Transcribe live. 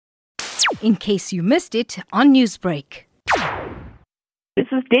in case you missed it on Newsbreak. This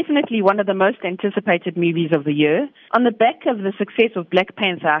is definitely one of the most anticipated movies of the year. On the back of the success of Black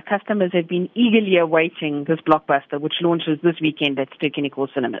Panther, our customers have been eagerly awaiting this blockbuster, which launches this weekend at Ster-Kinekor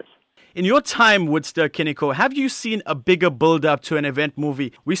Cinemas. In your time with Ster-Kinekor, have you seen a bigger build-up to an event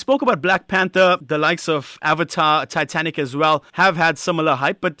movie? We spoke about Black Panther, the likes of Avatar, Titanic as well, have had similar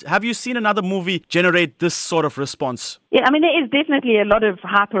hype, but have you seen another movie generate this sort of response? Yeah, there is definitely a lot of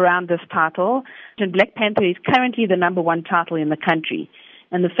hype around this title. And Black Panther is currently the number one title in the country.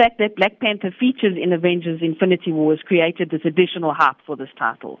 And the fact that Black Panther features in Avengers Infinity War has created this additional hype for this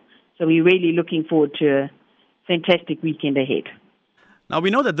title. So we're really looking forward to a fantastic weekend ahead. Now, we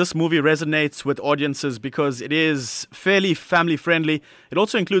know that this movie resonates with audiences because it is fairly family-friendly. It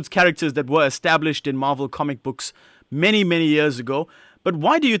also includes characters that were established in Marvel comic books many, many years ago. But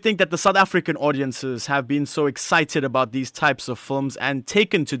why do you think that the South African audiences have been so excited about these types of films and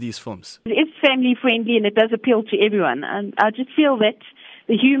taken to these films? It's family-friendly and it does appeal to everyone. And I just feel that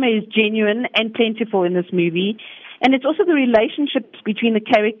the humor is genuine and plentiful in this movie. And it's also the relationships between the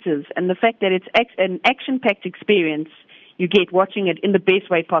characters and the fact that it's an action-packed experience you get watching it in the best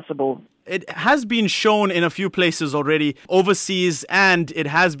way possible. It has been shown in a few places already, overseas, and it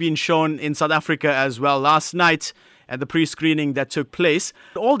has been shown in South Africa as well last night at the pre-screening that took place.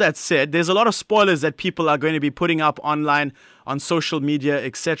 All that said, there's a lot of spoilers that people are going to be putting up online, on social media,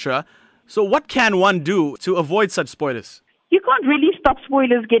 etc. So what can one do to avoid such spoilers? You can't really stop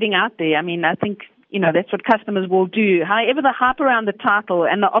spoilers getting out there. I think, that's what customers will do. However, the hype around the title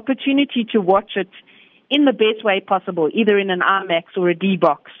and the opportunity to watch it in the best way possible, either in an IMAX or a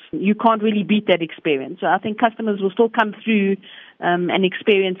D-Box, you can't really beat that experience. So I think customers will still come through and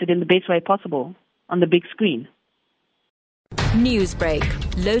experience it in the best way possible on the big screen.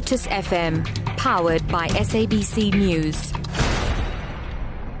 Newsbreak, Lotus FM, powered by SABC News.